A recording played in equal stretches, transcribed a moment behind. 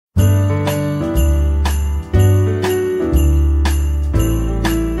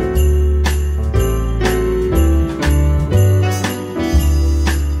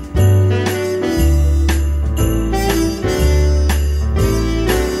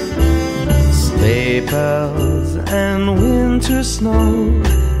Sleigh bells and winter snow,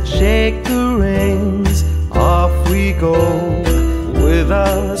 shake the reins, off we go, with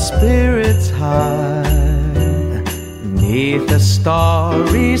our spirits high, 'neath a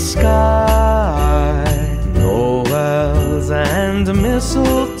starry sky. Noels and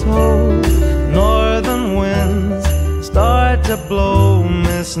mistletoe, northern winds start to blow.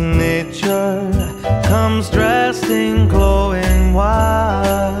 Miss Nature comes dressed in glowing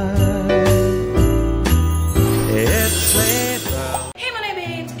white. Hey Monet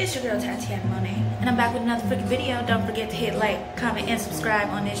babes, it's your girl Tatiana Monet, and I'm back with another freaking video. Don't forget to hit like, comment, and subscribe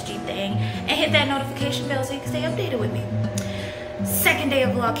on this G thing, and hit that notification bell so you can stay updated with me. Second day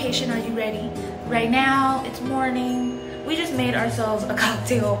of Vlogcation, are you ready? Right now, it's morning. We just made ourselves a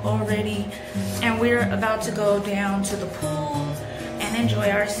cocktail already, and we're about to go down to the pool and enjoy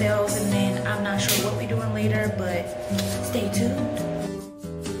ourselves, and then I'm not sure what we're doing later, but stay tuned.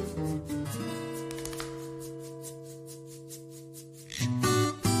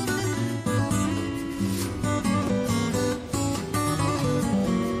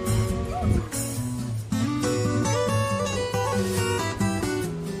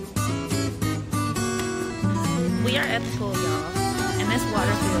 We are at the pool, y'all, and this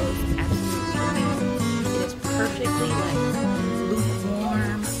water feels absolutely amazing. It is perfectly like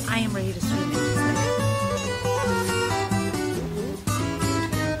lukewarm. I am ready to swim in this thing.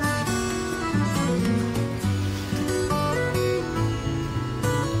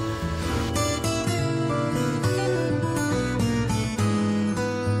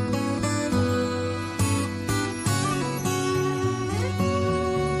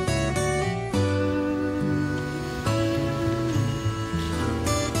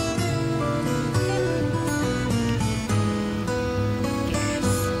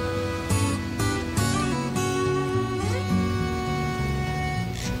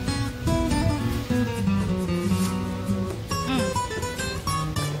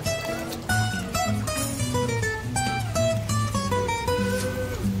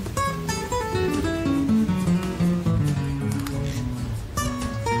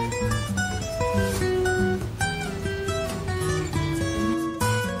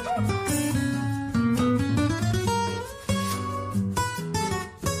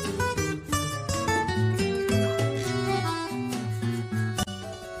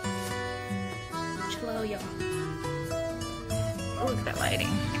 Hello, y'all. Oh, look at that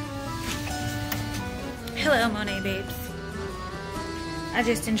lighting. Hello, Monet babes. I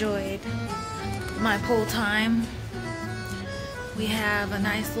just enjoyed my pool time. We have a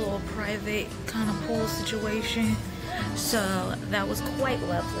nice little private kind of pool situation, so that was quite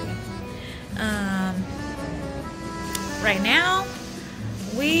lovely. Right now,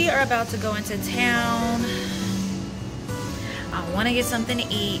 we are about to go into town. I want to get something to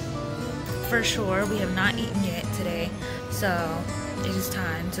eat. For sure, we have not eaten yet today, so it is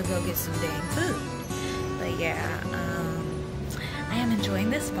time to go get some dang food. But yeah, I am enjoying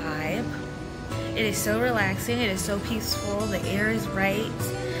this vibe. It is so relaxing, it is so peaceful, the air is right.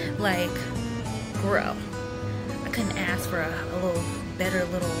 Like, bro, I couldn't ask for a little better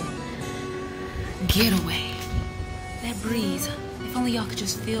little getaway. That breeze, if only y'all could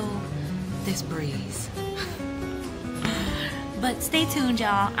just feel this breeze. But stay tuned,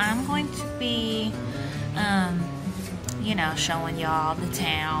 y'all. I'm going to be, you know, showing y'all the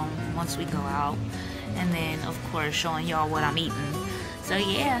town once we go out. And then, of course, showing y'all what I'm eating. So,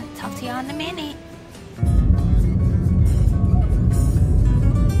 yeah, talk to y'all in a minute.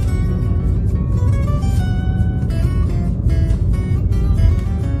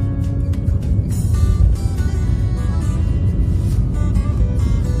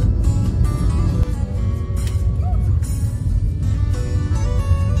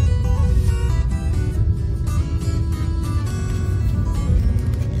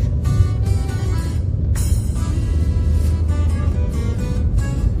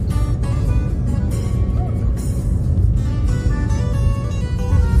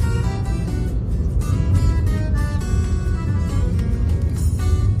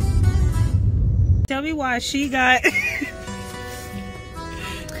 Tell me why she got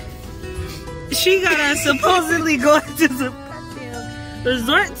she got us supposedly going to the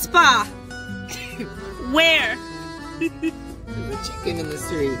resort spa. Where? The chicken in the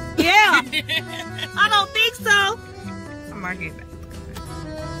street. Yeah. I don't think so. I'm marking it back.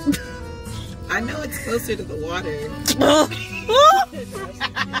 I know it's closer to the water.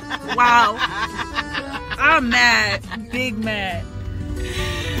 Wow. I'm mad. Big mad.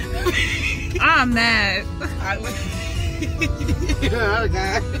 I'm mad. Oh,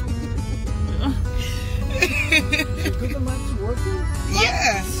 God. Google Maps working?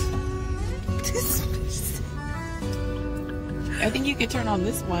 Yes. think you could turn on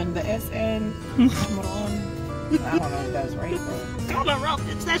this one, the SN. I don't know if that's right. Hold on, wrong.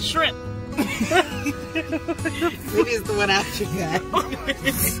 It's that shrimp. Maybe it's the one after that.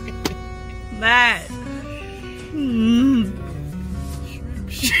 That.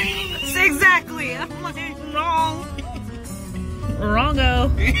 Exactly. I'm like, wrong.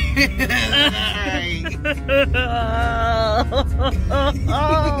 Wrongo.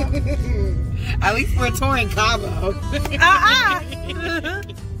 At least we're touring Cabo.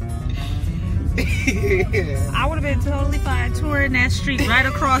 I would have been totally fine touring that street right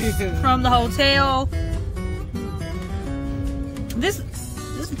across from the hotel. This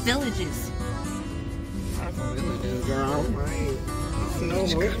village is. That's a village, girl. Right? No,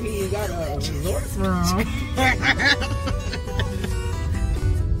 where you got a resort from?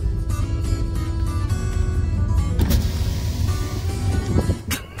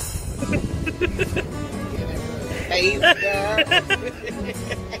 Face, girl.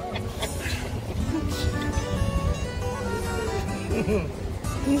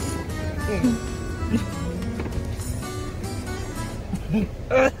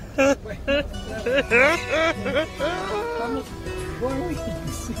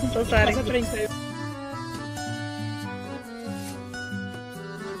 So sorry.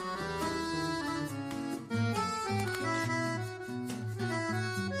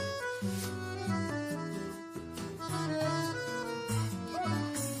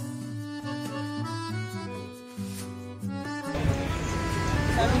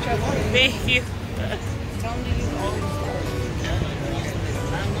 Thank you.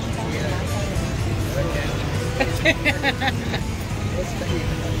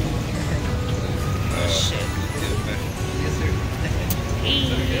 Shit.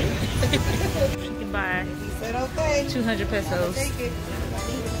 She can buy 200 pesos.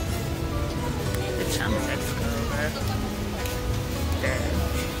 The chum Mexico, bro.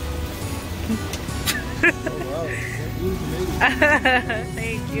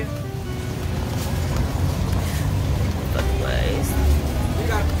 Thank you. Fuck place.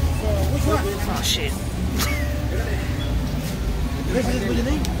 Oh shit.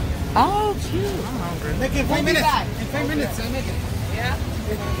 Oh cute. I'm hungry. Make it 5 minutes. In 5 minutes, I make it. Yeah.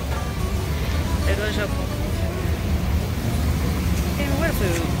 There goes your Hey, what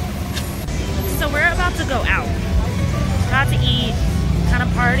food? So we're about to go out. About to eat, kind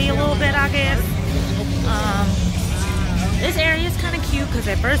of party a little bit, I guess. This area is kind of cute because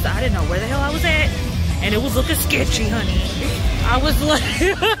at first I didn't know where the hell I was at, and it was looking sketchy, honey. I was like,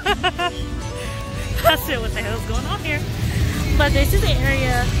 I said, what the hell's going on here? But this is the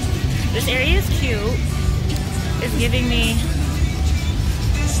area. This area is cute. It's giving me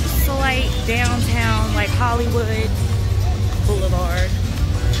slight downtown, like Hollywood Boulevard,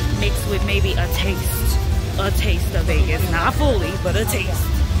 mixed with maybe a taste of Vegas. Not fully, but a taste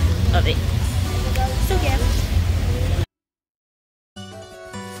of it. So yeah.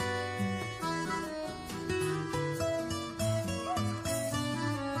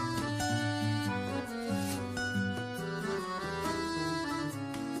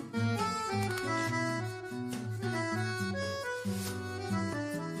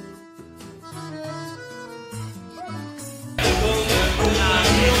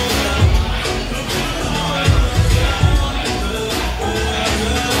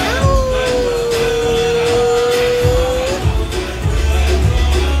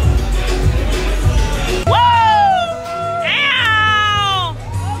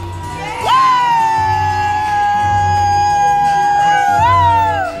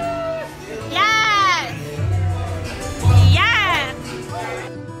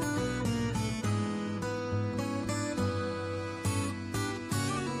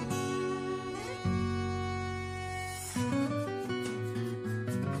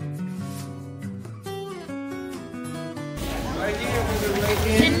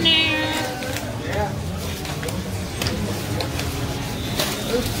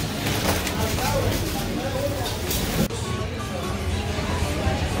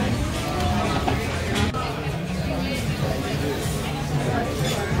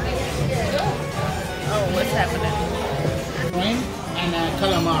 And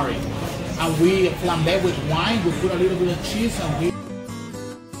calamari, and we flambe with wine. We put a little bit of cheese, and we